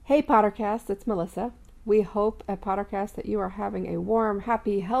Hey Pottercast, it's Melissa. We hope at Pottercast that you are having a warm,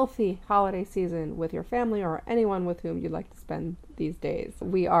 happy, healthy holiday season with your family or anyone with whom you'd like to spend these days.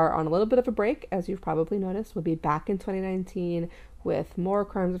 We are on a little bit of a break, as you've probably noticed. We'll be back in 2019 with more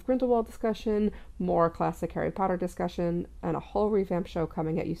Crimes of Grindelwald discussion, more classic Harry Potter discussion, and a whole revamped show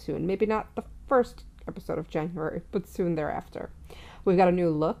coming at you soon. Maybe not the first episode of January, but soon thereafter. We've got a new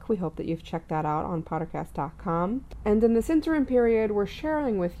look. We hope that you've checked that out on pottercast.com. And in this interim period, we're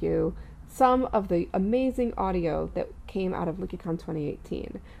sharing with you some of the amazing audio that came out of LeakyCon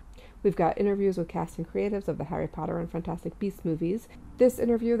 2018. We've got interviews with cast and creatives of the Harry Potter and Fantastic Beasts movies. This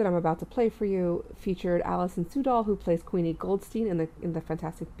interview that I'm about to play for you featured Alison Sudol, who plays Queenie Goldstein in the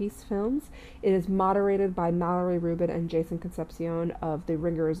Fantastic Beasts films. It is moderated by Mallory, Rubin, and Jason Concepcion of the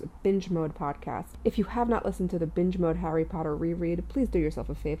Ringer's Binge Mode podcast. If you have not listened to the Binge Mode Harry Potter reread, please do yourself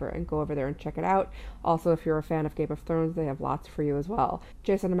a favor and go over there and check it out. Also, if you're a fan of Game of Thrones, they have lots for you as well.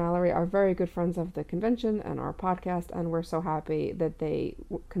 Jason and Mallory are very good friends of the convention and our podcast, and we're so happy that they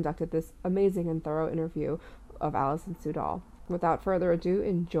conducted this amazing and thorough interview of Alison Sudol. Without further ado,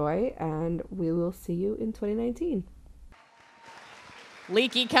 enjoy, and we will see you in 2019.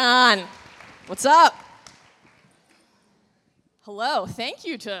 LeakyCon, what's up? Hello, thank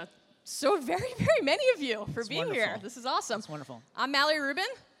you to so very, very many of you for being wonderful. here. This is awesome. It's wonderful. I'm Mallory Rubin.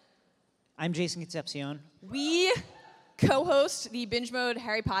 I'm Jason Concepcion. We co-host the Binge Mode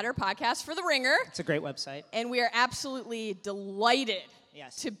Harry Potter podcast for The Ringer. It's a great website. And we are absolutely delighted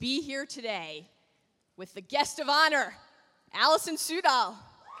Yes. to be here today with the guest of honor, Alison Sudol.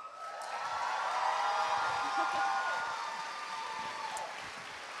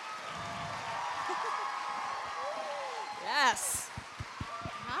 Yes.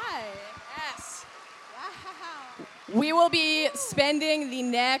 Hi. Yes. Wow. We will be spending the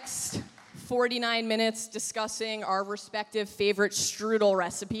next 49 minutes discussing our respective favorite strudel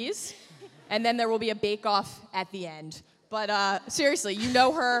recipes, and then there will be a bake-off at the end. But seriously, you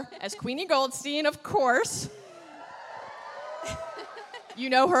know her as Queenie Goldstein, of course. You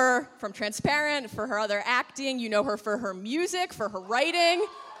know her from Transparent, for her other acting. You know her for her music, for her writing.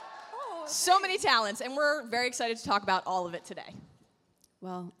 So many talents, and we're very excited to talk about all of it today.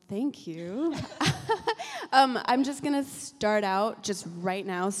 Well, thank you. I'm just going to start out just right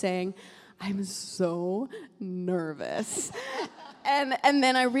now saying I'm so nervous. And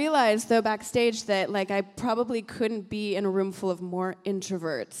then I realized, though, backstage that, like, I probably couldn't be in a room full of more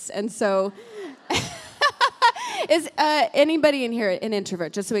introverts. And so, is anybody in here an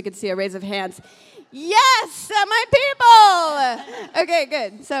introvert? Just so we could see a raise of hands. Yes, my people! Okay,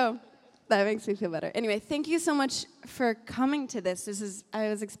 good. So that makes me feel better. Anyway, thank you so much for coming to this. I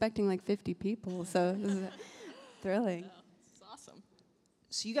was expecting like 50 people, so this is thrilling. This is awesome.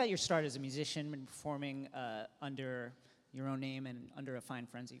 So you got your start as a musician and performing under your own name and under a Fine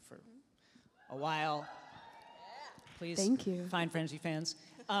Frenzy for a while. Please, thank you. Fine Frenzy fans.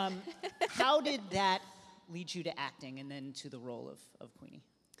 How did that lead you to acting and then to the role of Queenie?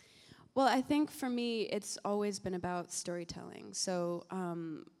 Well, I think for me, it's always been about storytelling. So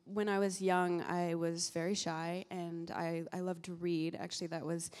when I was young, I was very shy, and I loved to read. Actually, that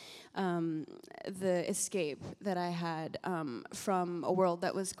was the escape that I had from a world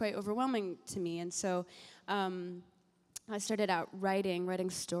that was quite overwhelming to me. And so I started out writing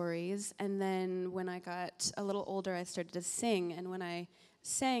stories, and then when I got a little older, I started to sing. And when I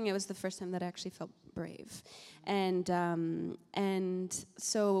sang, it was the first time that I actually felt brave. And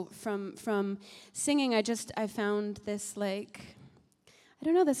so from singing, I found this, like, I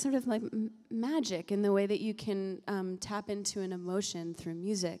don't know, this sort of like magic in the way that you can tap into an emotion through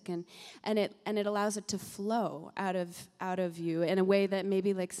music, and it allows it to flow out of you in a way that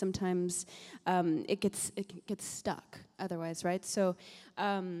maybe like sometimes it gets stuck otherwise, right? So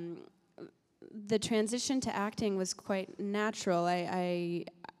the transition to acting was quite natural.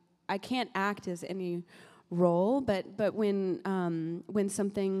 I can't act as any role, but when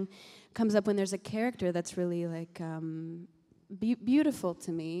something comes up, when there's a character that's really like beautiful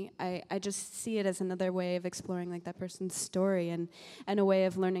to me, I just see it as another way of exploring like that person's story and a way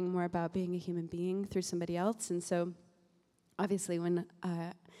of learning more about being a human being through somebody else. And so obviously when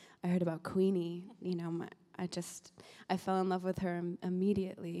I heard about Queenie, you know, I fell in love with her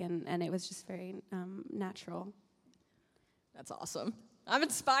immediately, and it was just very natural. That's awesome. I'm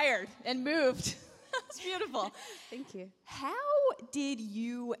inspired and moved. That's beautiful. Thank you. How did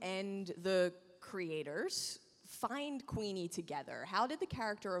you and the creators find Queenie together? How did the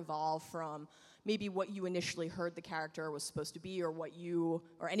character evolve from maybe what you initially heard the character was supposed to be, or what you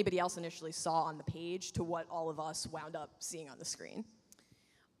or anybody else initially saw on the page, to what all of us wound up seeing on the screen?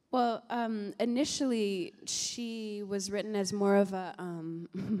 Well, initially she was written as more of a,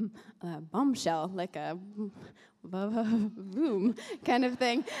 a bombshell, like a boom kind of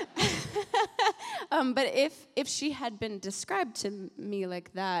thing. But if she had been described to me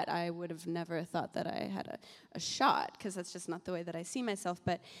like that, I would have never thought that I had a shot, because that's just not the way that I see myself.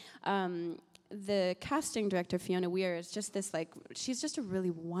 But the casting director, Fiona Weir, is just this, like, she's just a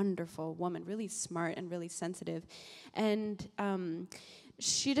really wonderful woman, really smart and really sensitive. And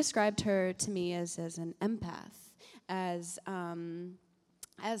she described her to me as an empath, as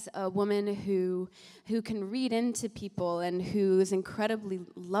a woman who can read into people and who is incredibly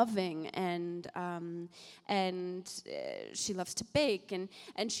loving, and she loves to bake, and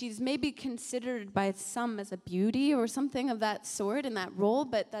she's maybe considered by some as a beauty or something of that sort in that role,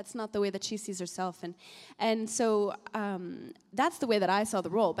 but that's not the way that she sees herself, and so that's the way that I saw the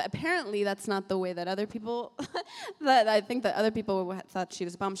role. But apparently that's not the way that other people that I think that other people thought she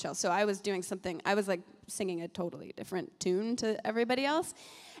was a bombshell. So I was doing something. I was like singing a totally different tune to everybody else,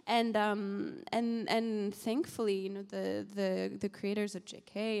 and thankfully, you know, the creators of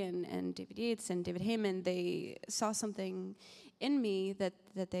J.K. and David Yates and David Heyman, they saw something in me that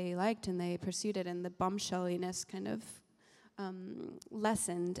they liked, and they pursued it, and the bombshelliness kind of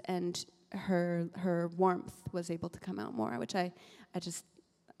lessened, and her warmth was able to come out more, which I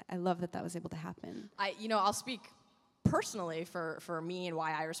love that was able to happen. I'll speak personally for me and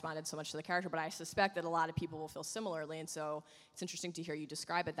why I responded so much to the character, but I suspect that a lot of people will feel similarly, and so it's interesting to hear you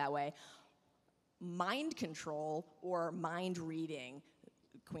describe it that way. Mind control or mind reading,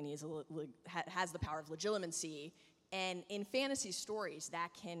 Queenie has the power of legitimacy, and in fantasy stories that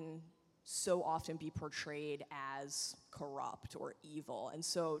can so often be portrayed as corrupt or evil, and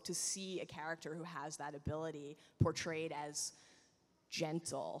so to see a character who has that ability portrayed as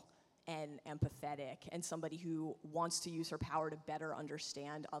gentle and empathetic, and somebody who wants to use her power to better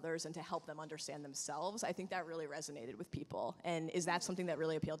understand others and to help them understand themselves, I think that really resonated with people. And is that something that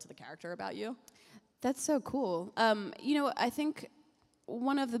really appealed to the character about you? That's so cool. I think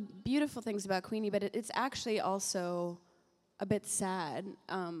one of the beautiful things about Queenie, but it's actually also a bit sad,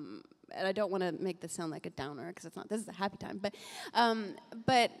 and I don't want to make this sound like a downer, because it's not. This is a happy time.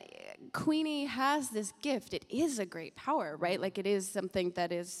 But Queenie has this gift. It is a great power, right? Like, it is something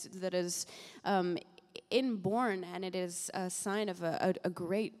that is inborn, and it is a sign of a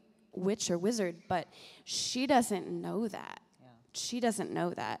great witch or wizard. But she doesn't know that. Yeah. She doesn't know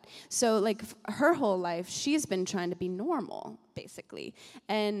that. So, like, her whole life, she's been trying to be normal, basically,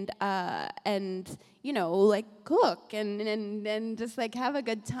 and like cook and just like have a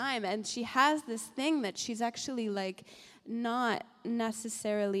good time. And she has this thing that she's actually like not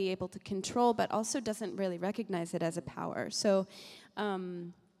necessarily able to control, but also doesn't really recognize it as a power. So,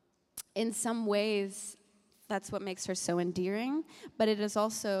 in some ways, that's what makes her so endearing. But it is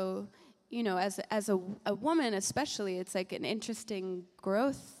also, you know, as a woman especially, it's like an interesting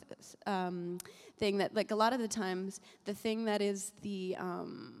growth thing that, like, a lot of the times, the thing that is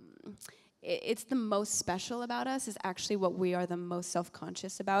it's the most special about us is actually what we are the most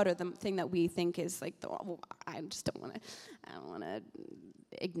self-conscious about, or the thing that we think is like, I don't want to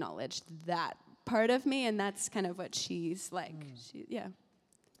acknowledge that part of me, and that's kind of what she's like.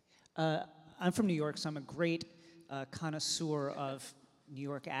 I'm from New York, so I'm a great connoisseur of New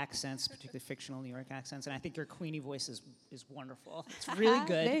York accents, particularly fictional New York accents, and I think your Queenie voice is wonderful. It's really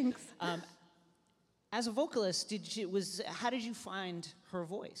good. Thanks. As a vocalist, how did you find her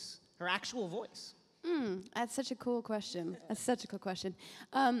voice, her actual voice? That's such a cool question.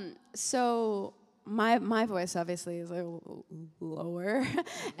 So my voice obviously is a little lower,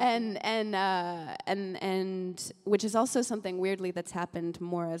 and which is also something weirdly that's happened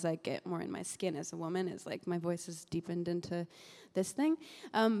more as I get more in my skin as a woman. Is like my voice has deepened into this thing,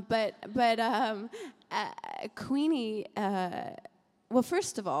 but Queenie. Well,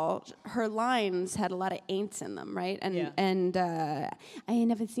 first of all, her lines had a lot of ain'ts in them, right? And I ain't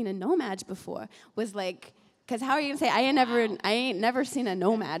never seen a no-match before was like, because how are you gonna say I ain't never seen a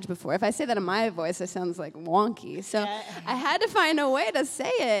no-match before? If I say that in my voice, it sounds like wonky. So I had to find a way to say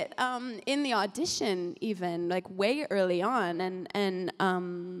it in the audition, even like way early on, and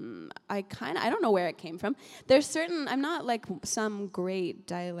I don't know where it came from. I'm not like some great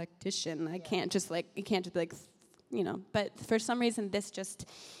dialectician. You can't just be like, you know, but for some reason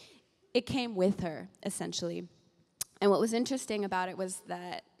it came with her, essentially. And what was interesting about it was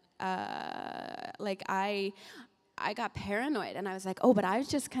that, like, I got paranoid, and I was like, oh, but I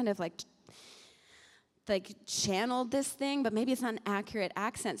just kind of like channeled this thing, but maybe it's not an accurate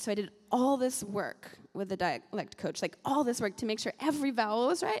accent. So I did all this work with the dialect coach, like all this work to make sure every vowel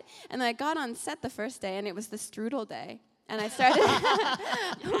was right. And then I got on set the first day, and it was the strudel day. And I started,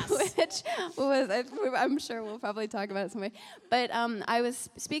 which was, I'm sure we'll probably talk about it some way. But I was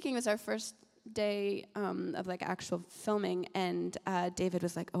speaking, it was our first day of like actual filming, and David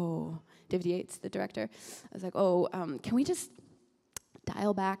was like, David Yates, the director, I was like, can we just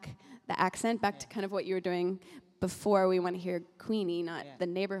dial back the accent back to kind of what you were doing before? We want to hear Queenie, not the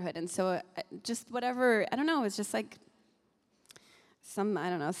neighborhood. And so just whatever, I don't know, it was just like,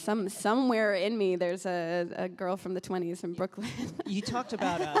 somewhere in me, there's a girl from the 20s from Brooklyn. You talked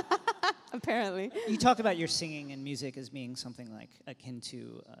about apparently. You talked about your singing and music as being something like akin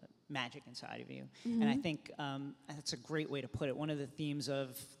to magic inside of you, and I think that's a great way to put it. One of the themes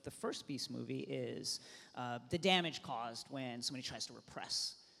of the first Beast movie is the damage caused when somebody tries to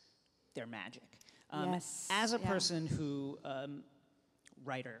repress their magic. Yes. As a person who,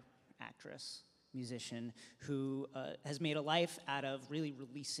 writer, actress, musician who has made a life out of really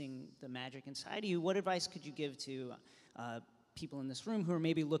releasing the magic inside of you, what advice could you give to people in this room who are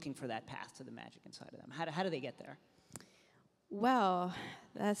maybe looking for that path to the magic inside of them? How do they get there? Well,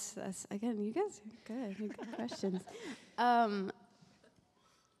 that's again, you guys are good. You got questions.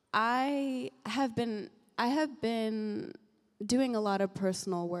 I have been doing a lot of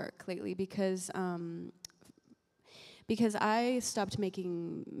personal work lately because I didn't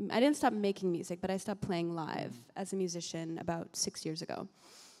stop making music, but I stopped playing live as a musician about 6 years ago.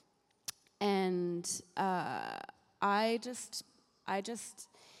 And I just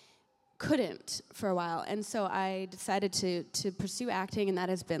couldn't for a while. And so I decided to pursue acting, and that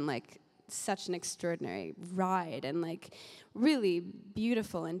has been like such an extraordinary ride and like really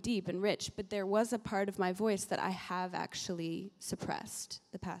beautiful and deep and rich. But there was a part of my voice that I have actually suppressed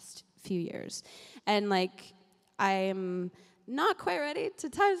the past few years. And like, I'm not quite ready to,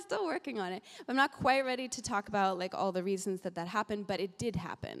 I'm still working on it. I'm not quite ready to talk about like all the reasons that happened, but it did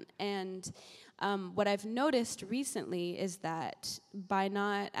happen. And what I've noticed recently is that by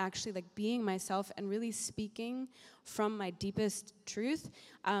not actually like being myself and really speaking from my deepest truth,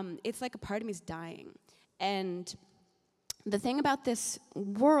 it's like a part of me is dying. And the thing about this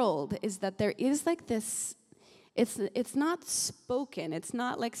world is that there is like this, it's not spoken. It's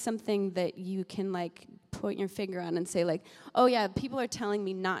not like something that you can like put your finger on and say like, oh yeah, people are telling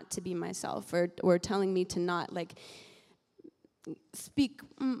me not to be myself, or telling me to not like speak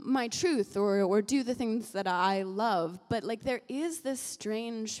my truth or do the things that I love. But like there is this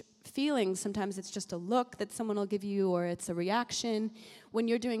strange feeling. Sometimes it's just a look that someone will give you, or it's a reaction when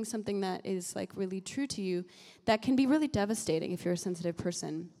you're doing something that is like really true to you, that can be really devastating if you're a sensitive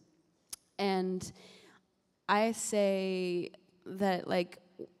person. And I say that like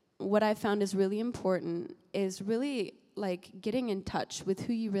what I found is really important is really like getting in touch with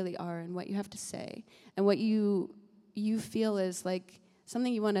who you really are and what you have to say and what you feel is like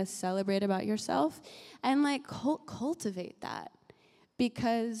something you want to celebrate about yourself, and like cultivate that.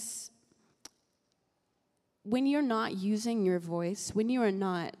 Because when you're not using your voice, when you are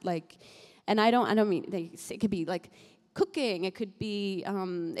not like, and I don't mean it could be like cooking, it could be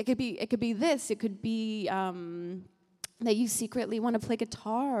this, it could be that you secretly want to play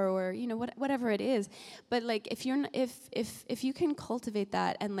guitar, or you know whatever it is. But like if you can cultivate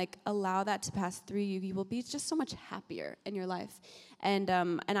that and like allow that to pass through you, you will be just so much happier in your life. And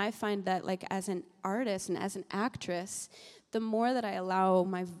I find that like as an artist and as an actress, the more that I allow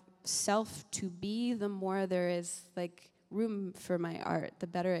myself to be, the more there is like room for my art, the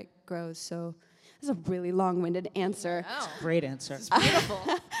better it grows. So this is a really long-winded answer. Wow. Great answer. It's beautiful.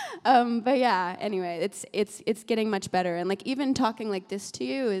 But yeah, anyway, it's getting much better, and like even talking like this to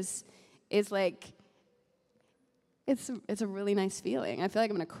you is like it's a really nice feeling. I feel like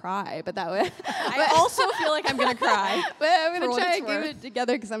I'm gonna cry, but that way. I also feel like I'm gonna cry. But I'm gonna For what try it's and keep worth. it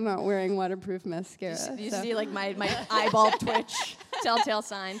together because I'm not wearing waterproof mascara. You so. see like my eyeball twitch, telltale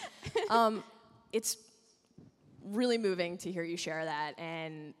sign. It's really moving to hear you share that.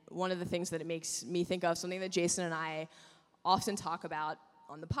 And one of the things that it makes me think of, something that Jason and I often talk about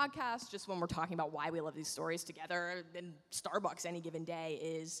on the podcast, just when we're talking about why we love these stories together in Starbucks any given day,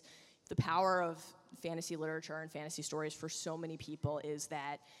 is the power of fantasy literature and fantasy stories for so many people is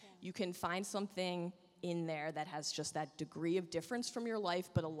that you can find something in there that has just that degree of difference from your life,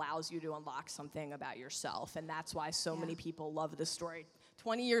 but allows you to unlock something about yourself. And that's why so many people love this story.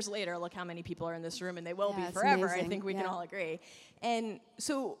 20 years later, look how many people are in this room, and they will be forever. Amazing. I think we can all agree. And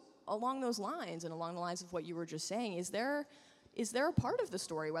so along those lines, and along the lines of what you were just saying, is there a part of the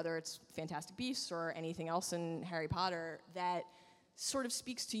story, whether it's Fantastic Beasts or anything else in Harry Potter, that sort of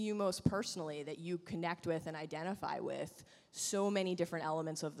speaks to you most personally, that you connect with and identify with? So many different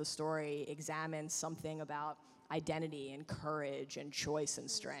elements of the story examine something about identity and courage and choice and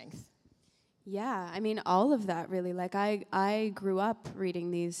strength. Yeah, I mean, all of that really. Like, I grew up reading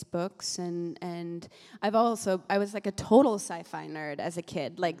these books, and I was like a total sci-fi nerd as a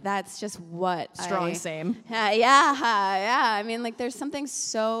kid. Like, that's just what Same. Yeah. I mean, like, there's something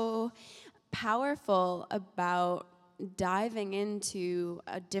so powerful about diving into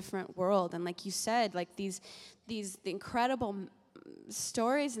a different world, and like you said, like the incredible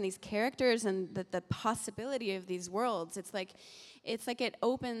stories and these characters and the possibility of these worlds. It's like it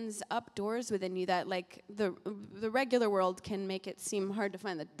opens up doors within you that like the regular world can make it seem hard to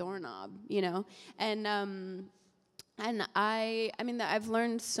find the doorknob, you know. And I mean, I've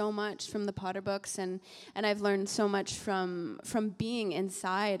learned so much from the Potter books, and I've learned so much from being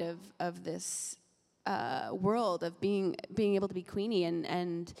inside of this world of being able to be Queenie,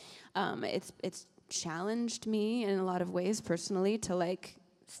 and it's challenged me in a lot of ways personally to like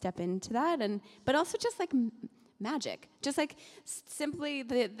step into that, but also just like magic, just like simply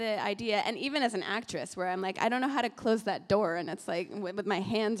the idea, and even as an actress where I'm like, I don't know how to close that door, and it's like with my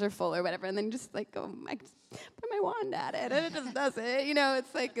hands are full or whatever, and then just like I just put my wand at it and it just does it, you know.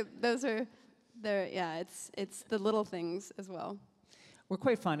 It's like it's the little things as well. We're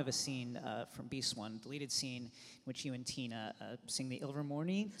quite fond of a scene from Beast One, deleted scene, in which you and Tina sing the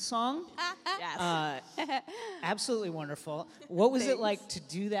Ilvermorny song. Yes. Absolutely wonderful. What was it like to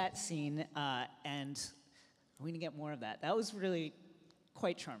do that scene? And we're going to get more of that. That was really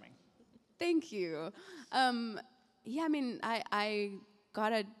quite charming. Thank you. Yeah, I mean, I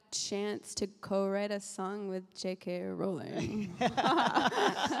got a chance to co-write a song with J.K. Rowling.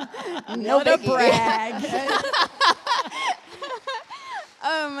 No brag.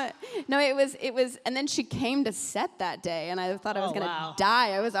 No, it was, and then she came to set that day, and I thought I was gonna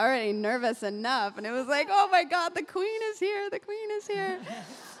die. I was already nervous enough, and it was like, oh my God, the Queen is here, the Queen is here.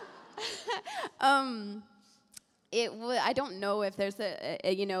 I don't know if there's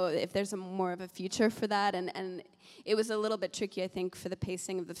if there's a more of a future for that, and it was a little bit tricky, I think, for the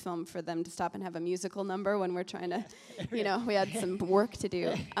pacing of the film for them to stop and have a musical number when we're trying to, we had some work to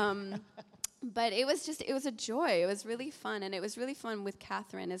do. But it was a joy. It was really fun, and it was really fun with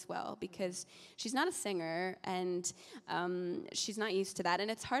Catherine as well, because she's not a singer, and she's not used to that,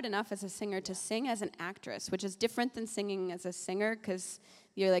 and it's hard enough as a singer to sing as an actress, which is different than singing as a singer, because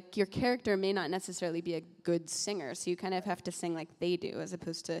your character may not necessarily be a good singer, so you kind of have to sing like they do, as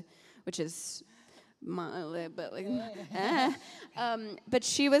opposed to, which is but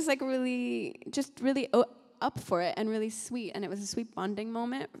she was like really up for it and really sweet, and it was a sweet bonding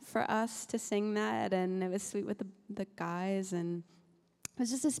moment for us to sing that, and it was sweet with the guys, and it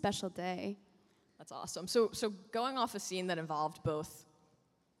was just a special day. That's awesome. So going off a scene that involved both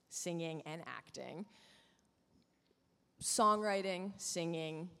singing and acting, songwriting,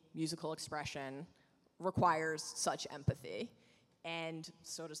 singing, musical expression requires such empathy, and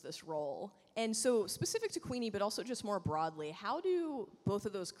so does this role. And so specific to Queenie, but also just more broadly, how do both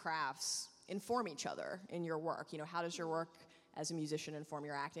of those crafts inform each other in your work? How does your work as a musician inform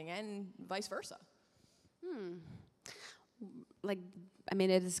your acting, and vice versa?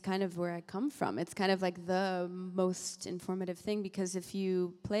 It is kind of where I come from. It's kind of like the most informative thing, because if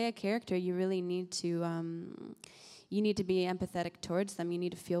you play a character, you really need to be empathetic towards them. You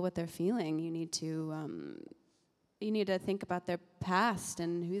need to feel what they're feeling. You need to think about their past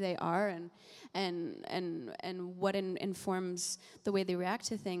and who they are, and what informs the way they react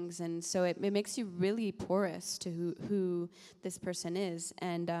to things. And so it makes you really porous to who this person is.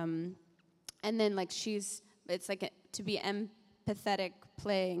 And then like it's like to be empathetic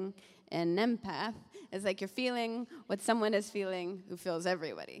playing an empath is like you're feeling what someone is feeling who feels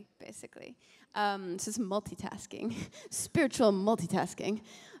everybody, basically. So it's multitasking, spiritual multitasking.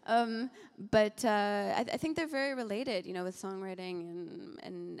 But I think they're very related, with songwriting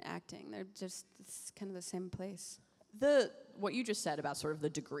and acting. It's kind of the same place. What you just said about sort of the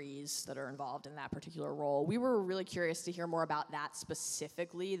degrees that are involved in that particular role, we were really curious to hear more about that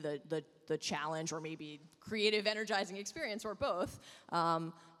specifically, the challenge, or maybe creative, energizing experience, or both,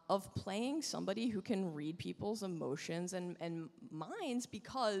 of playing somebody who can read people's emotions and minds,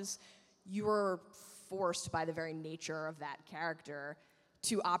 because you are forced by the very nature of that character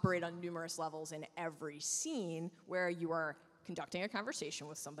to operate on numerous levels in every scene, where you are conducting a conversation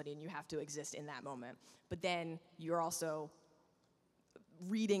with somebody and you have to exist in that moment. But then you're also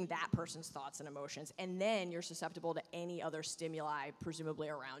reading that person's thoughts and emotions, and then you're susceptible to any other stimuli presumably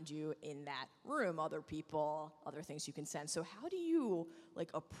around you in that room, other people, other things you can sense. So how do you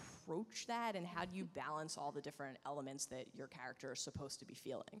approach that, and how do you balance all the different elements that your character is supposed to be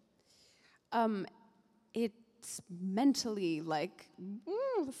feeling? mentally like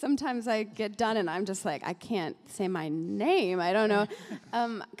sometimes I get done and I'm just like I can't say my name. I don't know,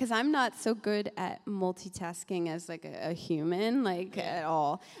 because I'm not so good at multitasking as like a human like at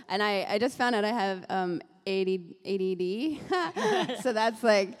all. And I just found out I have ADD. So that's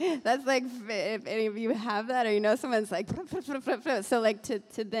like if any of you have that or you know someone's like so like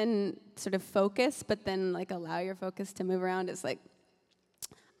to then sort of focus but then like allow your focus to move around is like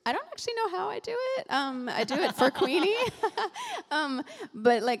I don't actually know how I do it. I do it for Queenie.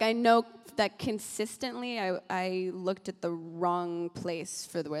 But like I know that consistently I looked at the wrong place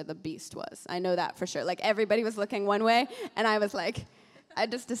for where the beast was. I know that for sure. Like everybody was looking one way and I was like, I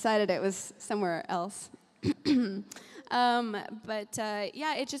just decided it was somewhere else. Yeah,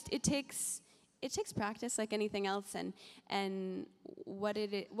 it takes practice like anything else, and what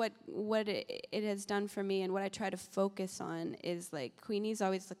it has done for me, and what I try to focus on is like Queenie's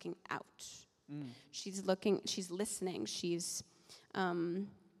always looking out. She's listening, she's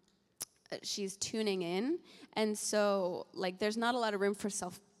tuning in, and so like there's not a lot of room for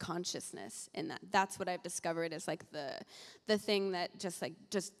self-consciousness in that. That's what I've discovered is like the thing that just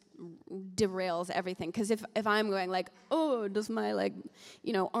derails everything. Because if I'm going like, oh, does my like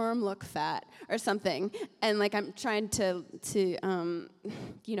arm look fat or something, and like I'm trying to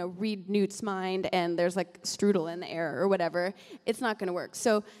read Newt's mind and there's like strudel in the air or whatever, it's not going to work.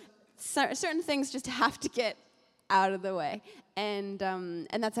 So certain things just have to get out of the way, and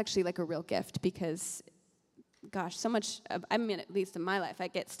that's actually like a real gift because gosh, so much I mean at least in my life I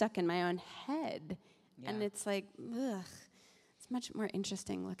get stuck in my own head, and it's like ugh. Much more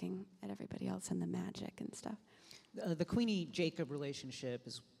interesting looking at everybody else and the magic and stuff. The Queenie-Jacob relationship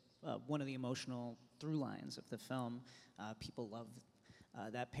is one of the emotional through lines of the film. People love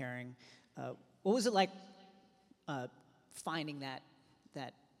that pairing. What was it like finding that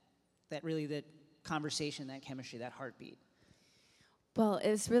conversation, that chemistry, that heartbeat? Well,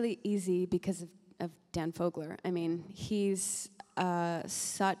 it's really easy because of Dan Fogler. I mean, he's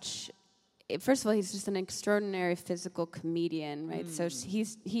first of all, he's just an extraordinary physical comedian, right? So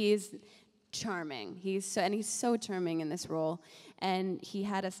he is charming. He's so charming in this role, and he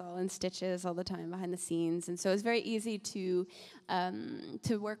had us all in stitches all the time behind the scenes, and so it was very easy to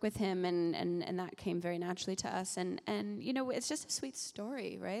work with him, and that came very naturally to us, and it's just a sweet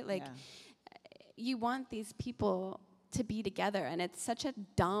story, right? Like you want these people to be together, and it's such a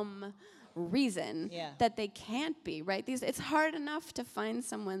dumb reason that they can't be, right? It's hard enough to find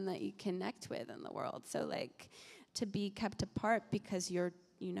someone that you connect with in the world. So like to be kept apart because you're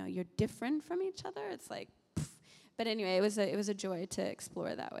different from each other, it's like pff. But anyway, it was a joy to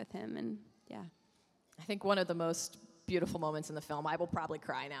explore that with him, and yeah. I think one of the most beautiful moments in the film, I will probably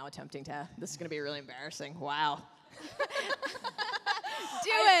cry now attempting to, this is going to be really embarrassing. Wow. Do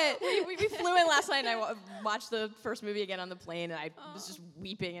it. We flew in last night, and I watched the first movie again on the plane, and I was just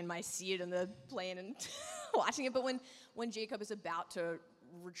weeping in my seat in the plane and watching it. But when Jacob is about to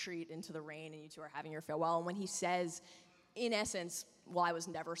retreat into the rain and you two are having your farewell, and when he says, in essence, well, I was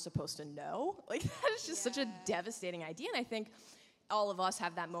never supposed to know, like that is just such a devastating idea. And I think all of us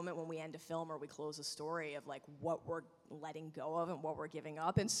have that moment when we end a film or we close a story of like what we're letting go of and what we're giving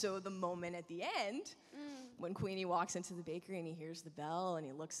up. And so the moment at the end, when Queenie walks into the bakery and he hears the bell and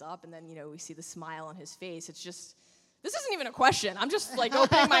he looks up and then, we see the smile on his face, it's just, this isn't even a question. I'm just like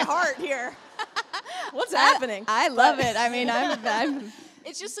opening my heart here. What's happening? I love it. I mean, I'm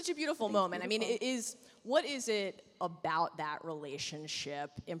it's just such a beautiful moment. Beautiful. I mean, what is it about that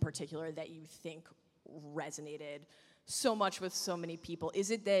relationship in particular that you think resonated so much with so many people? Is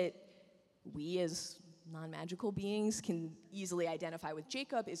it that we as non-magical beings can easily identify with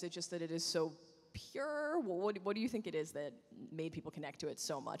Jacob? Is it just that it is so pure? What do you think it is that made people connect to it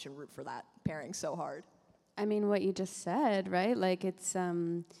so much and root for that pairing so hard? I mean, what you just said, right? Like it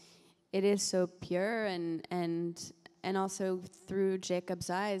is so pure, and also through Jacob's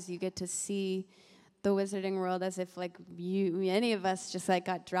eyes, you get to see the wizarding world as if like any of us just like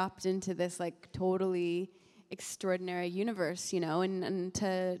got dropped into this like totally extraordinary universe, and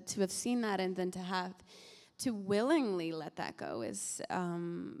to have seen that and then to willingly let that go is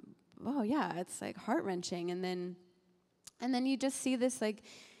it's like heart-wrenching, and then you just see this like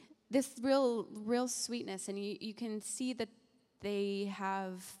this real sweetness, and you can see that they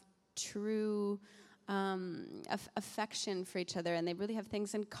have true affection for each other, and they really have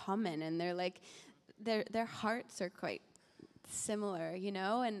things in common, and they're like their hearts are quite similar,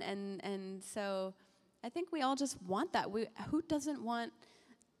 and so I think we all just want that. Who doesn't want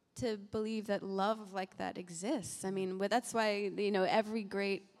to believe that love like that exists? I mean, that's why every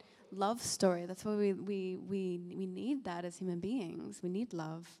great love story. That's why we need that as human beings. We need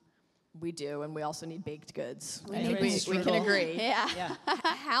love. We do, and we also need baked goods. We I need think we strudel. can agree. Yeah.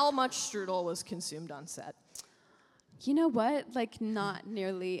 How much strudel was consumed on set? You know what? Like, not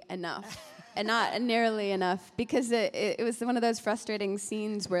nearly enough. And not nearly enough, because it was one of those frustrating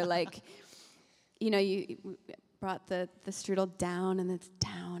scenes where, like, you brought the strudel down, and it's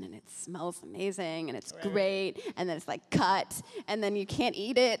down, and it smells amazing, and it's great, and then it's, like, cut, and then you can't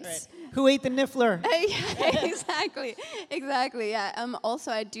eat it. Right. Who ate the niffler? Yeah, exactly, yeah.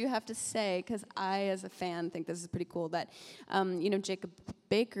 Also, I do have to say, because I, as a fan, think this is pretty cool, that, Jacob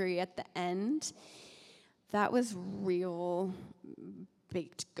Bakery at the end, that was real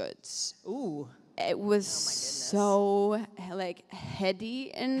baked goods. Ooh. It was so like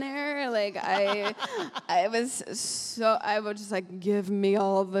heady in there. Like I was just like, give me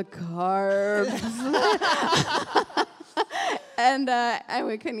all the carbs. and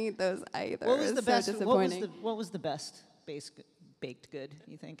we couldn't eat those either. What was it the was best? so disappointing. What was the best baked good?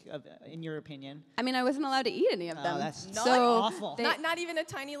 You think, in your opinion? I mean, I wasn't allowed to eat any of them. Oh, that's so awful. Not even a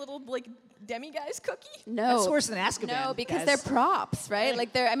tiny little like demi-guise cookie? No. That's worse than Azkaban. No, because guys. they're props, right?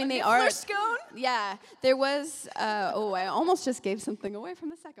 Like they are. Fleur scone? Yeah, there was. I almost just gave something away from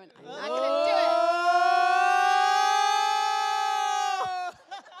the second one. I'm not gonna do it.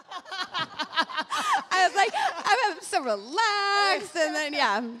 I was like, I'm so relaxed, and then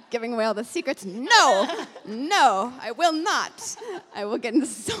I'm giving away all the secrets. No, I will not. I will get into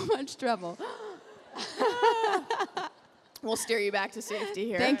so much trouble. We'll steer you back to safety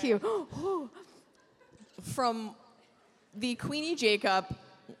here. Thank you. From the Queenie Jacob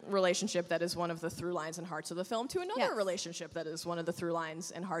relationship that is one of the through lines and hearts of the film to another relationship that is one of the through lines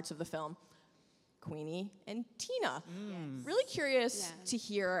and hearts of the film, Queenie and Tina. Really curious to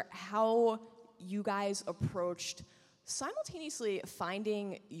hear how you guys approached simultaneously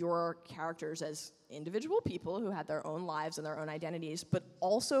finding your characters as individual people who had their own lives and their own identities, but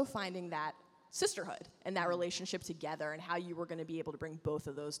also finding that sisterhood and that relationship together, and how you were going to be able to bring both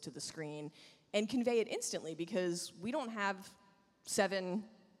of those to the screen and convey it instantly, because we don't have 7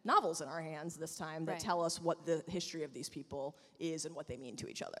 novels in our hands this time that tell us what the history of these people is and what they mean to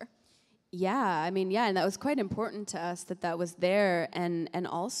each other. Yeah, I mean, and that was quite important to us that was there, and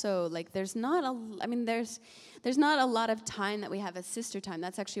also like there's not a lot of time that we have as sister time.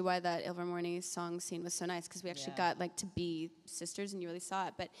 That's actually why that Ilvermorny song scene was so nice, because we actually got like to be sisters, and you really saw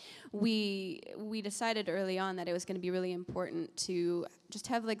it. But we decided early on that it was going to be really important to just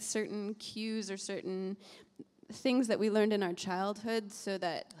have like certain cues or certain things that we learned in our childhood, so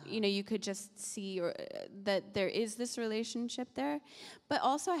that you could just see that there is this relationship there. But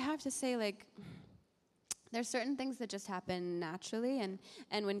also I have to say, like, there's certain things that just happen naturally,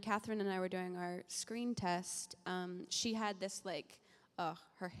 and when Catherine and I were doing our screen test, she had this like,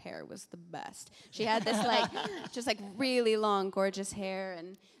 her hair was the best. She had this like just like really long gorgeous hair,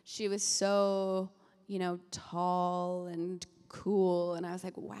 and she was so tall and cool, and I was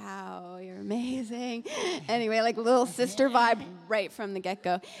like, wow, you're amazing. Anyway, like little sister vibe right from the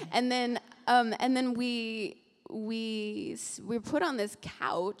get-go. And then we were put on this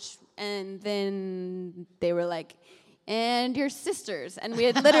couch, and then they were like, and your sisters, and we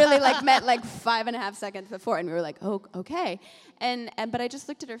had literally like met like 5.5 seconds before, and we were like, oh, okay. But I just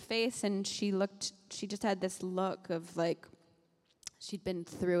looked at her face, and she just had this look of like she'd been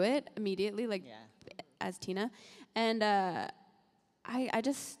through it immediately, like as Tina. And I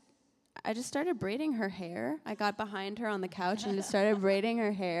just started braiding her hair. I got behind her on the couch and just started braiding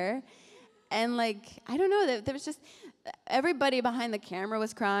her hair. And like, I don't know, there was just, everybody behind the camera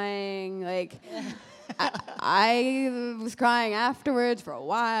was crying. Like, I was crying afterwards for a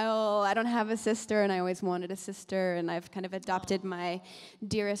while. I don't have a sister, and I always wanted a sister, and I've kind of adopted my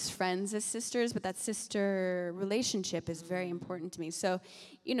dearest friends as sisters, but that sister relationship is very important to me. So,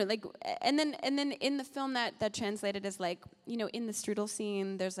 like, and then in the film that translated as like, in the strudel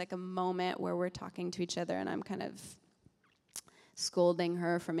scene, there's like a moment where we're talking to each other, and I'm kind of scolding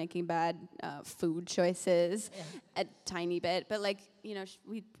her for making bad food choices a tiny bit, but like,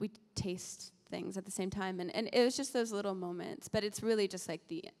 we taste things at the same time, and it was just those little moments, but it's really just like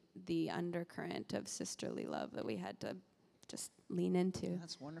the undercurrent of sisterly love that we had to just lean into.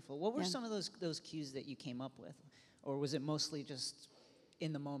 That's wonderful. What were some of those cues that you came up with, or was it mostly just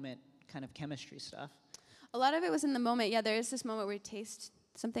in the moment kind of chemistry stuff? A lot of it was in the moment. There is this moment where we taste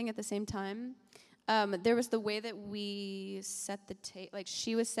something at the same time. There was the way that we set the table, like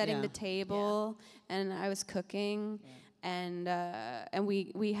she was setting the table and I was cooking. And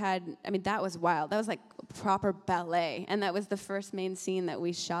we had, I mean, that was wild. That was like proper ballet. And that was the first main scene that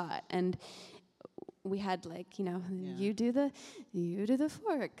we shot. And we had you do the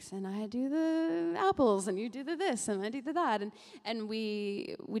forks, and I do the apples, and you do the this, and I do the that, and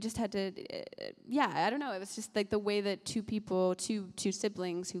we just had to, I don't know, it was just like the way that two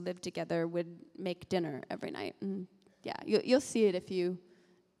siblings who lived together would make dinner every night, and you'll see it if you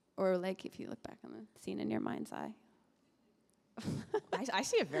look back on the scene in your mind's eye. I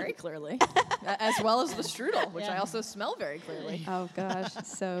see it very clearly, as well as the strudel, which I also smell very clearly. Oh gosh,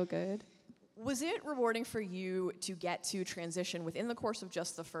 so good. Was it rewarding for you to get to transition within the course of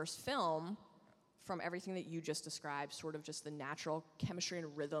just the first film from everything that you just described, sort of just the natural chemistry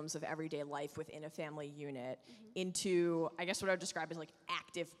and rhythms of everyday life within a family unit, into, I guess what I would describe as like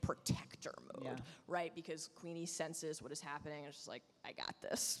active protector mode, right? Because Queenie senses what is happening and it's just like, I got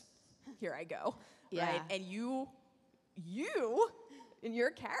this. Here I go. Right? And you in your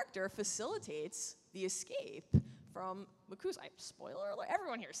character facilitates the escape from Makusa. Spoiler alert,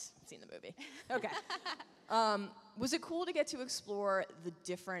 everyone here's seen the movie. Okay. Was it cool to get to explore the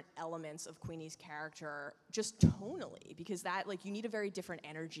different elements of Queenie's character just tonally? Because that, like, you need a very different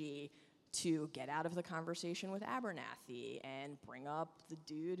energy to get out of the conversation with Abernathy and bring up the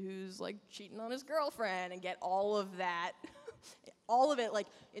dude who's, like, cheating on his girlfriend and get all of that, all of it, like,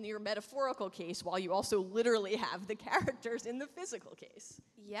 in your metaphorical case, while you also literally have the characters in the physical case.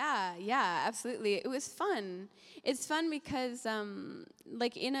 Yeah, absolutely. It was fun. It's fun because,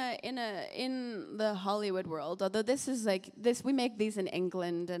 like in the Hollywood world, although this is like this, we make these in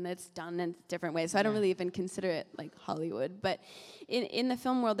England and it's done in different ways, so I don't really even consider it like Hollywood. But in the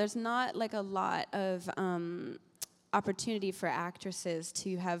film world, there's not like a lot of opportunity for actresses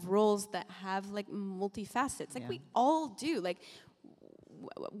to have roles that have like multifacets. Like we all do. Like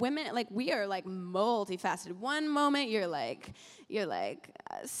women, like we are like multifaceted. One moment you're like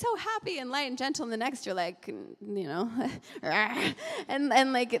so happy and light and gentle, and the next you're like, you know, and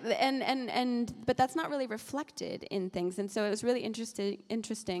but that's not really reflected in things. And so it was really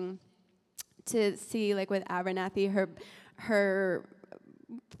interesting to see, like with Abernathy, her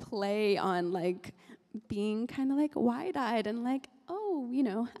play on like being kind of like wide-eyed and like, oh, you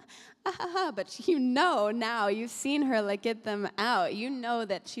know, but you know now, you've seen her like get them out. You know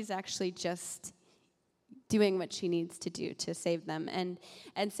that she's actually just doing what she needs to do to save them. And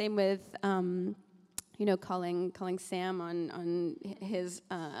same with, you know, calling Sam on his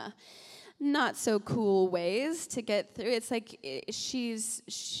not so cool ways to get through. It's like she's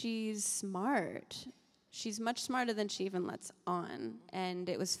smart. She's much smarter than she even lets on, and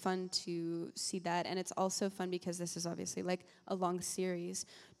it was fun to see that. And it's also fun because this is obviously like a long series,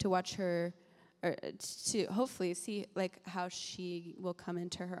 to watch her, or to hopefully see like how she will come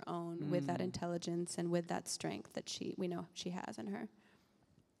into her own with that intelligence and with that strength that we know she has in her.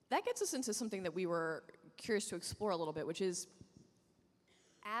 That gets us into something that we were curious to explore a little bit, which is,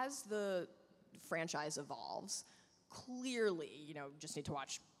 as the franchise evolves, clearly, you know, just need to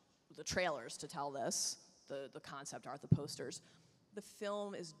watch the trailers to tell this, the concept art, the posters. The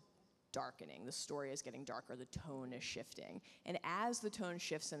film is darkening, the story is getting darker, the tone is shifting. And as the tone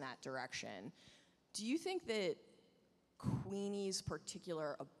shifts in that direction, do you think that Queenie's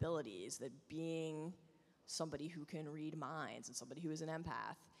particular abilities, that being somebody who can read minds and somebody who is an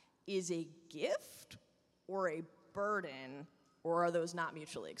empath, is a gift or a burden, or are those not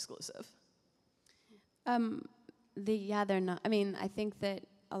mutually exclusive? They're not. I mean, I think that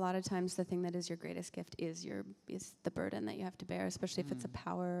a lot of times the thing that is your greatest gift is the burden that you have to bear, especially if it's a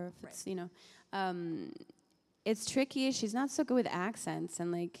power, if it's, you know. It's tricky. She's not so good with accents, and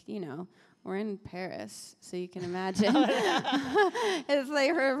like, you know, we're in Paris, so you can imagine. It's like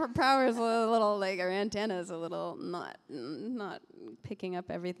her power is a little, like her antenna is a little not picking up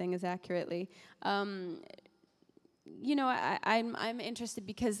everything as accurately. You know, I'm interested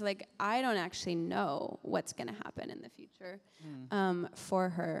because, like, I don't actually know what's going to happen in the future for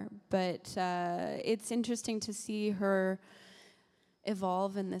her. But it's interesting to see her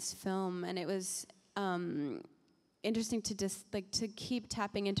evolve in this film. And it was interesting to just, like, to keep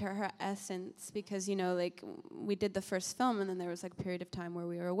tapping into her essence because, you know, like, we did the first film and then there was, like, a period of time where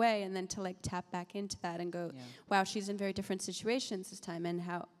we were away. And then to, like, tap back into that and go, wow, she's in very different situations this time. And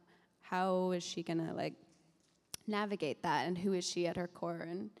how is she going to, like, navigate that, and who is she at her core?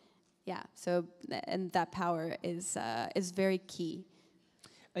 And so and that power is very key.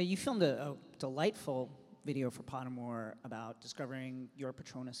 You filmed a delightful video for Pottermore about discovering your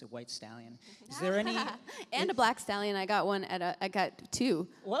Patronus, a white stallion. Is there any and a black stallion? I got one I got two.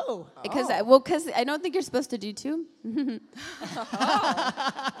 Whoa! Because I don't think you're supposed to do two.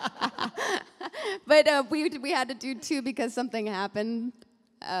 But we had to do two because something happened.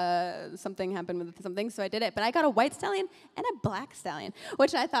 something happened with something, so I did it. But I got a white stallion and a black stallion,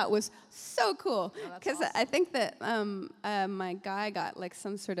 which I thought was so cool. Because awesome. I think that my guy got like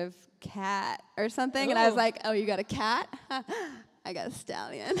some sort of cat or something, and I was like, oh, you got a cat? I got a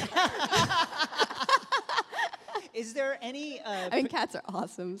stallion. Is there any... I mean, cats are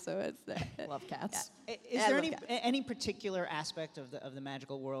awesome, so it's... Love cats. Yeah. Is there any particular aspect of the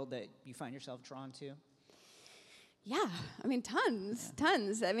magical world that you find yourself drawn to? Yeah, I mean, tons.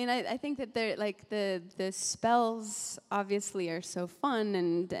 I mean, I think that they're like the spells obviously are so fun,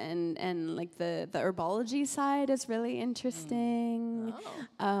 and like the herbology side is really interesting.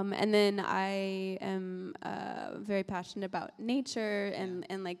 And then I am very passionate about nature,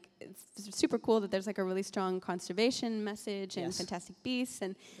 and like it's super cool that there's like a really strong conservation message and Fantastic Beasts,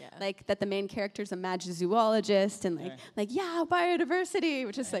 and like that the main character's a magizoologist, and like biodiversity,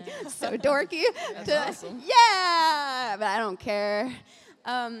 which is like so dorky. That's awesome. Yeah, but I don't care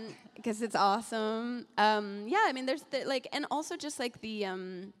because it's awesome. Yeah, I mean, there's and also just like the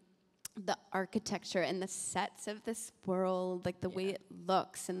architecture and the sets of this world, like the way it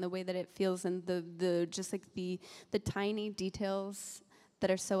looks and the way that it feels, and the just like the tiny details that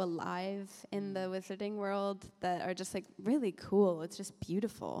are so alive in the wizarding world that are just like really cool. It's just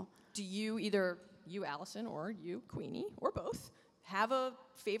beautiful. Do you, either you, Alison, or you, Queenie, or both, have a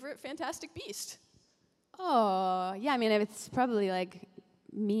favorite Fantastic Beast? Oh, yeah, I mean, it's probably like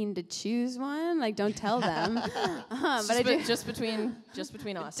mean to choose one. Like, don't tell them. But I do. Just between us. Just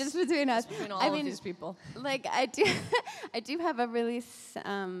between us. Just between all of these people. Like, I do have a really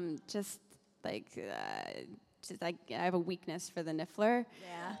I have a weakness for the Niffler.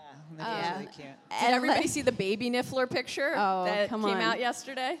 Yeah. Really cute. Did everybody see the baby Niffler picture that came on. out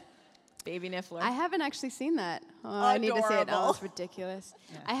yesterday? Baby Niffler. I haven't actually seen that. Oh, I need to see it. Oh, it's ridiculous.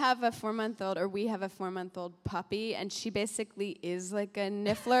 Yeah. I have a 4-month-old, or we have a 4-month-old puppy, and she basically is like a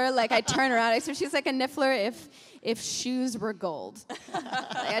Niffler. Like, I turn around, so she's like a Niffler if shoes were gold. Like,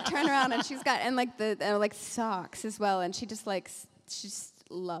 I turn around, and she's got, and like like socks as well, and she just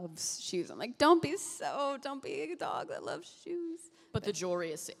loves shoes. I'm like, don't be a dog that loves shoes. But the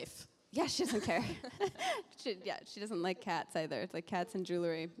jewelry is safe. Yeah, she doesn't care. She doesn't like cats either. It's like cats and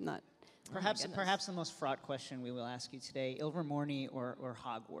jewelry, not. Perhaps the most fraught question we will ask you today: Ilvermorny or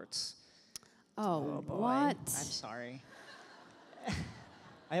Hogwarts? Oh, boy. what? I'm sorry.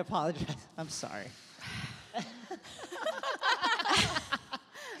 I apologize. I'm sorry.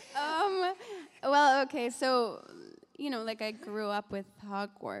 Well, okay, so like I grew up with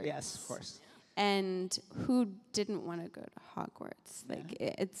Hogwarts. Yes, of course. And who didn't want to go to Hogwarts? Like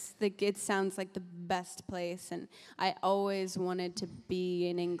it sounds like the best place, and I always wanted to be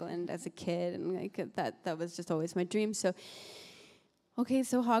in England as a kid, and like that was just always my dream. So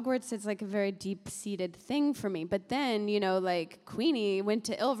so Hogwarts is like a very deep-seated thing for me. But then, like Queenie went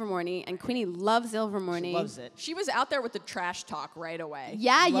to Ilvermorny, and Queenie loves Ilvermorny. She loves it. She was out there with the trash talk right away.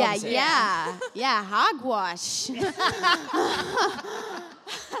 Yeah, Loves it. yeah, hogwash.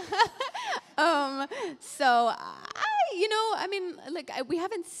 So we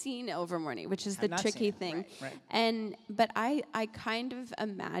haven't seen Ilvermorny, which is the tricky thing. Right. But I kind of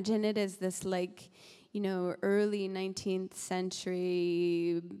imagine it as this early 19th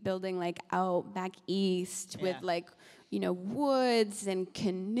century building like out back east with woods and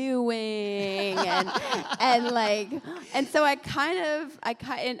canoeing and so I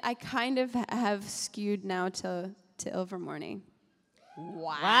kind of have skewed now to Ilvermorny.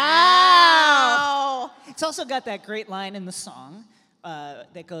 Wow. It's also got that great line in the song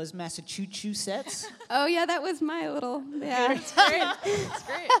that goes Massachusetts. Oh, yeah, that was my little, yeah. It's great. It's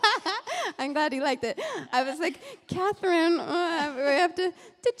great. I'm glad you liked it. I was like, Catherine, we have to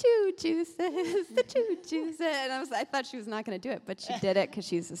choo-choo says, the choo-choo says. And I thought she was not going to do it, but she did it because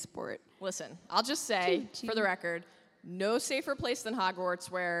she's a sport. Listen, I'll just say, Choo-choo. for the record, no safer place than Hogwarts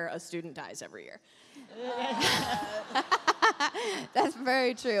where a student dies every year. That's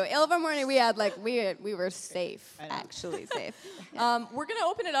very true. Ilvermorny, we had we were safe, actually safe. Yeah. We're going to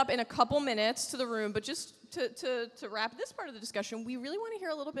open it up in a couple minutes to the room, but just to wrap this part of the discussion, we really want to hear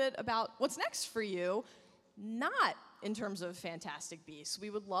a little bit about what's next for you, not in terms of Fantastic Beasts. We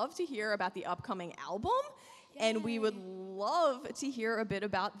would love to hear about the upcoming album, and we would love to hear a bit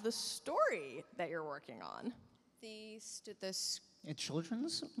about the story that you're working on. In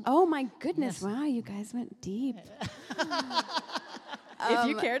children's? Oh my goodness! Yes. Wow, you guys went deep. If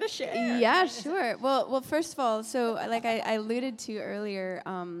you care to share. Yeah, sure. Well, first of all, so like I alluded to earlier,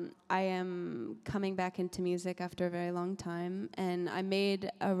 I am coming back into music after a very long time, and I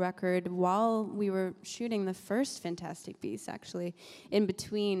made a record while we were shooting the first Fantastic Beasts, actually, in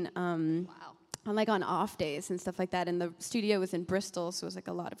between. on off days and stuff like that. And the studio was in Bristol, so it was like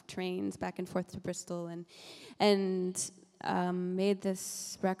a lot of trains back and forth to Bristol, and made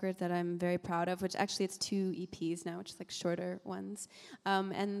this record that I'm very proud of, which actually it's 2 EPs now, which is like shorter ones.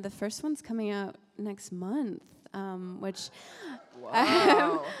 And the first one's coming out next month, which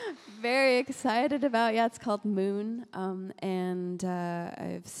I'm very excited about. Yeah, it's called Moon. And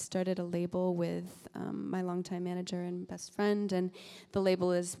I've started a label with my longtime manager and best friend, and the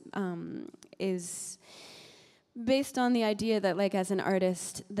label is based on the idea that, like, as an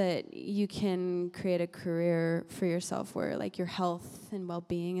artist, that you can create a career for yourself where, like, your health and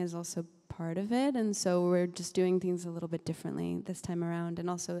well-being is also part of it. And so we're just doing things a little bit differently this time around, and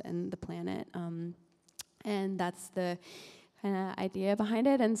also in the planet. And that's the kind of idea behind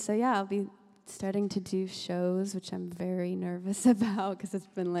it. And so, yeah, I'll be starting to do shows, which I'm very nervous about because it's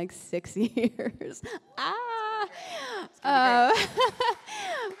been like 6 years.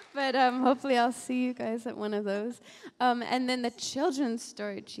 But hopefully I'll see you guys at one of those. And then the children's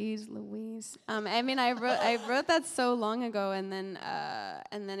story, geez Louise. I mean, I wrote that so long ago, and then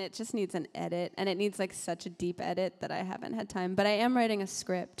it just needs an edit, and it needs like such a deep edit that I haven't had time. But I am writing a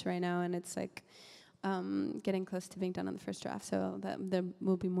script right now, and it's like getting close to being done on the first draft, so there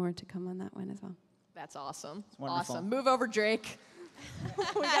will be more to come on that one as well. That's awesome. Wonderful. Awesome. Move over, Drake.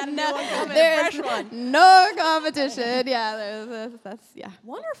 We got a new No, one coming, a there's fresh one. no competition. Yeah, that's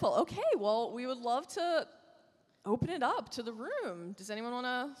Wonderful. Okay, well, we would love to open it up to the room. Does anyone want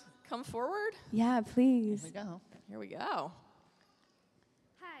to come forward? Yeah, please. Here we go. Here we go.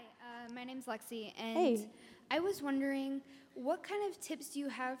 Hi, my name's Lexi, and Hey. I was wondering, what kind of tips do you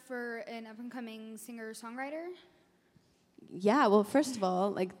have for an up-and-coming singer-songwriter? Yeah, well, first of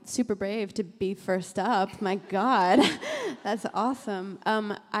all, like, super brave to be first up. My God, that's awesome.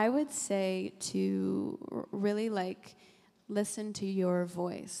 I would say to really, like, listen to your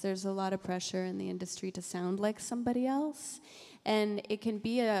voice. There's a lot of pressure in the industry to sound like somebody else. And it can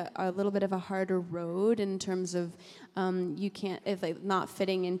be a little bit of a harder road in terms of you can't, if like not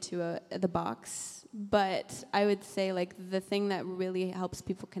fitting into the box. But I would say, like, the thing that really helps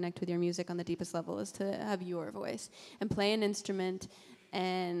people connect with your music on the deepest level is to have your voice and play an instrument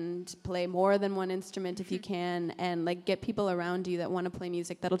and play more than one instrument if you can, and like get people around you that want to play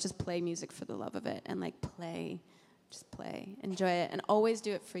music that'll just play music for the love of it, and like just play, enjoy it, and always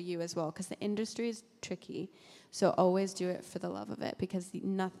do it for you as well, because the industry is tricky. So always do it for the love of it, because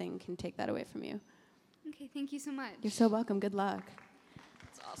nothing can take that away from you. Okay, thank you so much. You're so welcome. Good luck.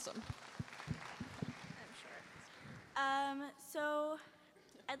 That's awesome. So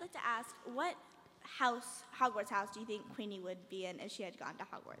I'd like to ask, what Hogwarts house do you think Queenie would be in if she had gone to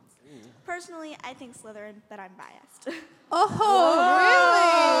Hogwarts? Personally, I think Slytherin, but I'm biased. Oh,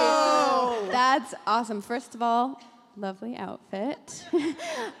 really? That's awesome. First of all, lovely outfit.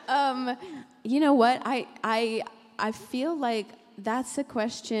 You know what? I feel like that's a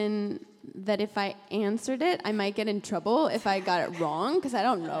question that if I answered it, I might get in trouble if I got it wrong, because I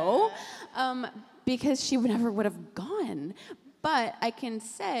don't know. Because she never would have gone. But I can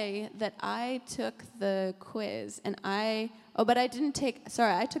say that I took the quiz, and I took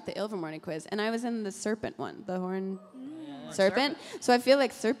the Ilvermorny quiz, and I was in the serpent one, the horn serpent. So I feel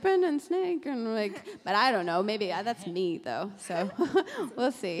like serpent and snake, and like, but I don't know, maybe that's me though, so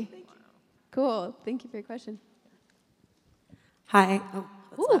we'll see. Cool, thank you for your question. Hi. Oh,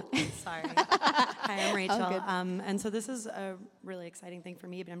 what's Ooh. up? Sorry. Hi, I'm Rachel. good. And so this is a really exciting thing for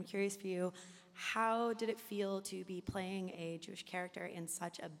me, but I'm curious for you. How did it feel to be playing a Jewish character in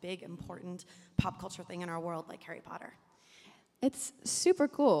such a big, important pop culture thing in our world like Harry Potter? It's super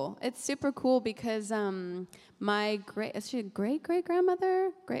cool. It's super cool because my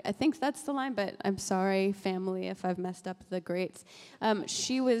great-great-grandmother, I think that's the line, but I'm sorry, family, if I've messed up the greats.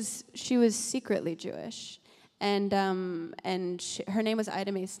 She was secretly Jewish. And her name was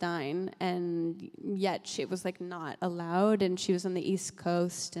Ida Mae Stein, and yet she was like not allowed, and she was on the East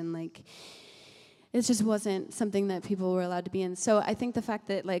Coast, and like it just wasn't something that people were allowed to be in. So I think the fact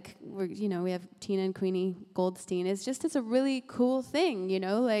that like we have Tina and Queenie Goldstein it's a really cool thing,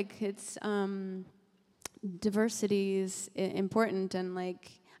 like it's diversity is important, and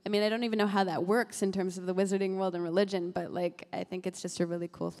like I mean I don't even know how that works in terms of the wizarding world and religion, but like I think it's just a really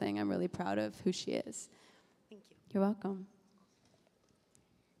cool thing. I'm really proud of who she is. You're welcome.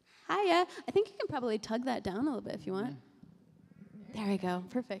 Hiya. I think you can probably tug that down a little bit if you want. There we go.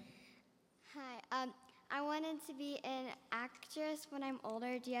 Perfect. Hi. I wanted to be an actress when I'm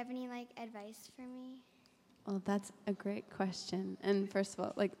older. Do you have any advice for me? Well, that's a great question. And first of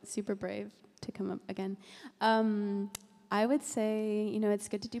all, super brave to come up again. I would say, it's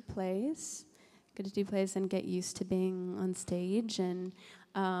good to do plays. Good to do plays and get used to being on stage. And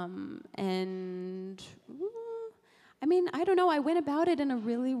And I mean, I don't know, I went about it in a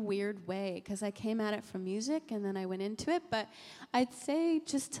really weird way because I came at it from music and then I went into it. But I'd say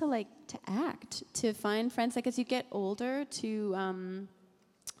just to act, to find friends, like as you get older, to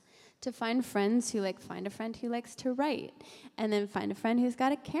find friends who find a friend who likes to write, and then find a friend who's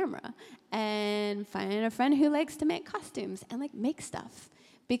got a camera, and find a friend who likes to make costumes and make stuff.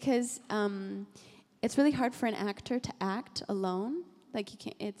 Because it's really hard for an actor to act alone. You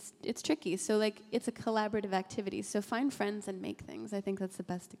can't. It's tricky. So it's a collaborative activity. So find friends and make things. I think that's the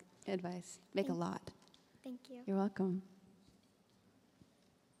best advice. Make a lot. Thank you. You're welcome.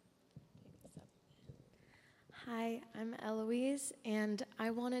 Hi, I'm Eloise, and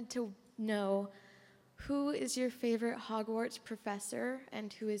I wanted to know who is your favorite Hogwarts professor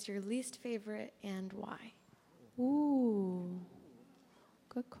and who is your least favorite and why? Ooh,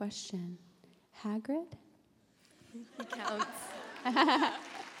 good question. Hagrid? He counts.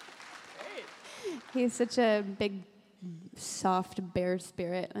 He's such a big, soft bear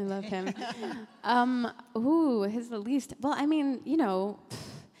spirit. I love him. His the least. Well, I mean,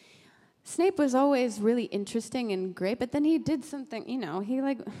 Snape was always really interesting and great, but then he did something, he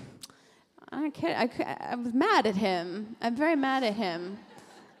I was mad at him. I'm very mad at him.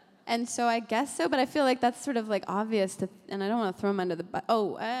 And so I guess so, but I feel like that's sort of obvious and I don't want to throw him under the bus.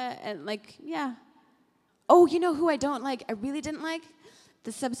 Yeah. Oh, you know who I don't like? I really didn't like?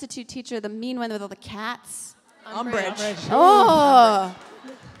 The substitute teacher, the mean one with all the cats. Umbridge. Oh.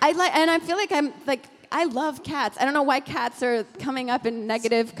 And I feel like I love cats. I don't know why cats are coming up in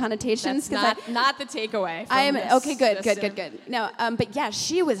negative connotations. That's not the takeaway. Okay, good. No, but yeah,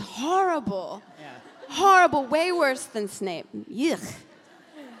 she was horrible. Yeah. Horrible, way worse than Snape. Yuck.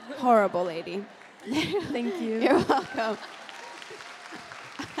 Horrible lady. Thank you. You're welcome.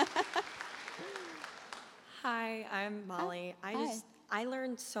 Hi, I'm Molly. I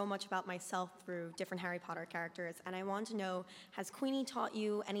learned so much about myself through different Harry Potter characters, and I want to know, has Queenie taught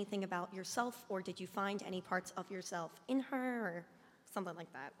you anything about yourself, or did you find any parts of yourself in her, or something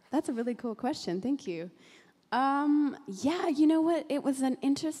like that? That's a really cool question. Thank you. Yeah, you know what? It was an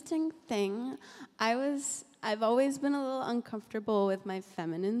interesting thing. I've always been a little uncomfortable with my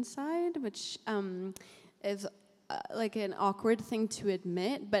feminine side, which is an awkward thing to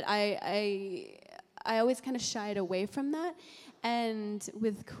admit, but I always kind of shied away from that. And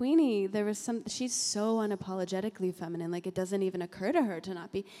with Queenie, she's so unapologetically feminine, it doesn't even occur to her to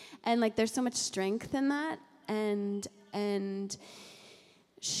not be. And there's so much strength in that, and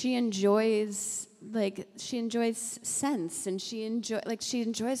she enjoys sense, and she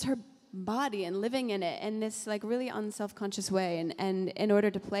enjoys her body and living in it in this really unself-conscious way. And in order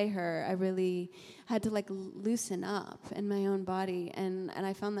to play her, I really had to loosen up in my own body, and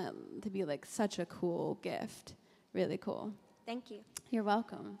I found that to be such a cool gift. Really cool. Thank you. You're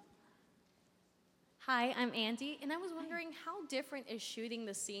welcome. Hi, I'm Andy, and I was wondering how different is shooting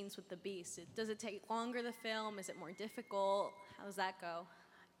the scenes with the Beast? Does it take longer to film? Is it more difficult? How does that go?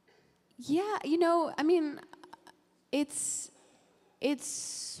 Yeah, I mean,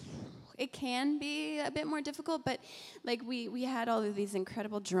 it can be a bit more difficult, but we had all of these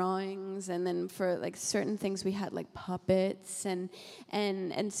incredible drawings, and then for certain things we had puppets, and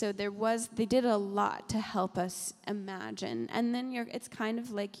so they did a lot to help us imagine, and then it's kind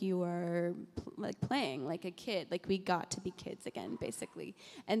of you are playing like a kid, we got to be kids again basically.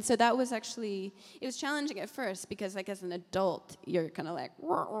 And so that was actually, it was challenging at first because as an adult you're kind of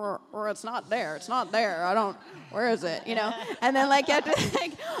it's not there, where is it, and then you have to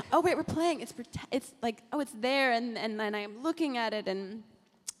oh wait, we're playing, it's oh, it's there, and then I'm looking at it, and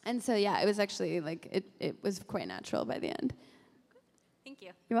so yeah, it was actually it was quite natural by the end. Thank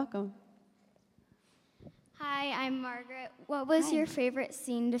you. You're welcome. Hi, I'm Margaret. What was your favorite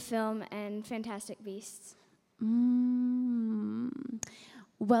scene to film in Fantastic Beasts?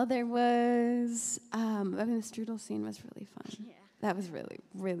 Well, there was the strudel scene was really fun. Yeah. That was really,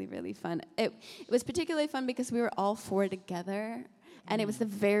 really, really fun. It was particularly fun because we were all four together. And it was the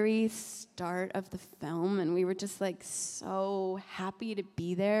very start of the film, and we were just so happy to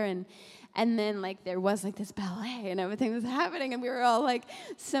be there, and then there was this ballet and everything was happening, and we were all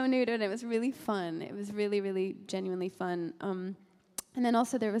so new to it. And it was really fun. It was really, really genuinely fun. And then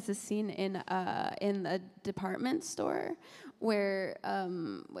also there was a scene in a department store where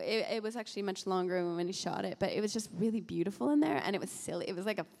it was actually much longer when we shot it, but it was just really beautiful in there, and it was silly. It was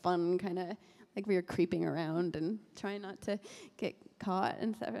a fun kind of. We were creeping around and trying not to get caught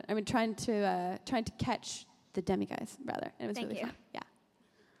and stuff. I mean, trying to catch the demiguise rather. And it was Thank really you. fun. Yeah.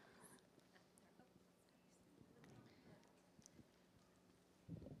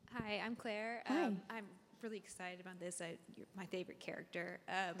 Hi, I'm Claire. Hi. I'm really excited about this. You're my favorite character.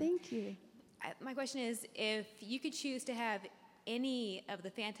 Thank you. My question is, if you could choose to have any of the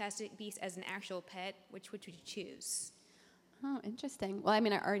Fantastic Beasts as an actual pet, which would you choose? Oh, interesting. Well, I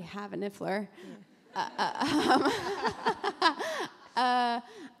mean, I already have a Niffler.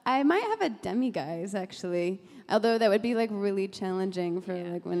 I might have a demiguise, actually. Although that would be like really challenging for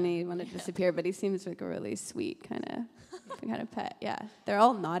like when they want to disappear. But he seems like a really sweet kind of pet. Yeah, they're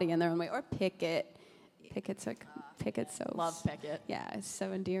all naughty in their own way. Or Pickett. Pickett's so love Pickett. Yeah, it's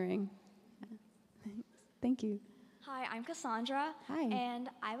so endearing. Yeah. Thank you. Hi, I'm Cassandra. Hi. And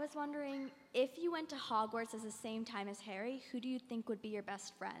I was wondering, if you went to Hogwarts at the same time as Harry, who do you think would be your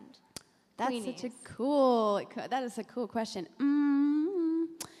best friend? That is a cool question.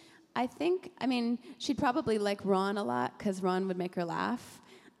 I mean, she'd probably like Ron a lot because Ron would make her laugh.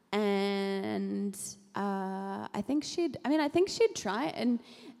 And I think she'd try and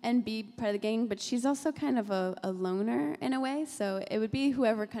be part of the gang, but she's also kind of a loner in a way. So it would be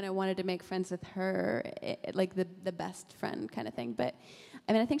whoever kind of wanted to make friends with her, like the best friend kind of thing. But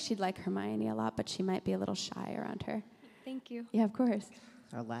I mean, I think she'd like Hermione a lot, but she might be a little shy around her. Thank you. Yeah, of course.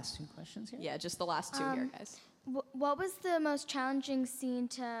 Our last 2 questions here? Yeah, just the last 2 here, guys. What was the most challenging scene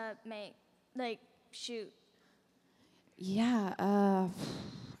to shoot? Yeah,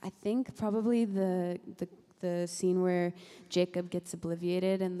 I think probably the scene where Jacob gets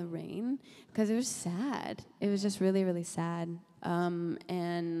obliviated in the rain, because it was sad. It was just really, really sad.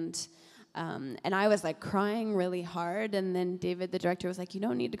 And I was like crying really hard, and then David, the director, was like, "You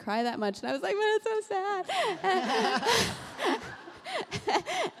don't need to cry that much," and I was like, "But it's so sad."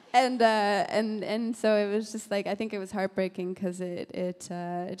 And so it was just like, I think it was heartbreaking because it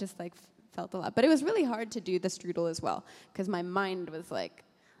just like felt a lot. But it was really hard to do the strudel as well, because my mind was like,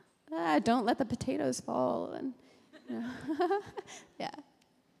 don't let the potatoes fall, and yeah.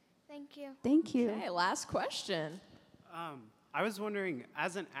 Thank you. Thank you. Okay, last question. I was wondering,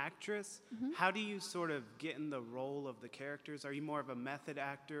 as an actress, how do you sort of get in the role of the characters? Are you more of a method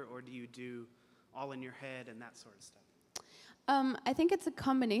actor, or do you do all in your head and that sort of stuff? I think it's a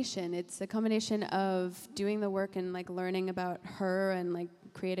combination. It's a combination of doing the work and like learning about her and like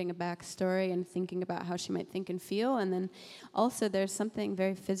creating a backstory and thinking about how she might think and feel. And then also there's something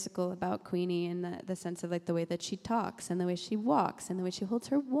very physical about Queenie in the sense of like the way that she talks and the way she walks and the way she holds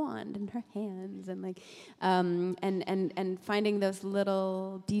her wand in her hands and like and finding those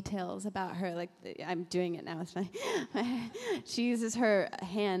little details about her. Like I'm doing it now. It's she uses her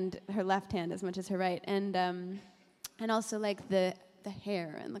left hand as much as her right, and also like the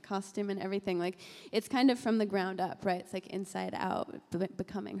hair and the costume and everything. Like it's kind of from the ground up, right? It's like inside out,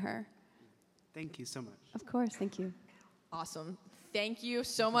 becoming her. Thank you so much. Of course, thank you. Awesome. Thank you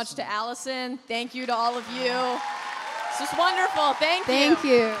so much to Alison. Thank you to all of you. This was wonderful. Thank you. Thank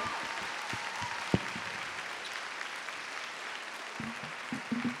you.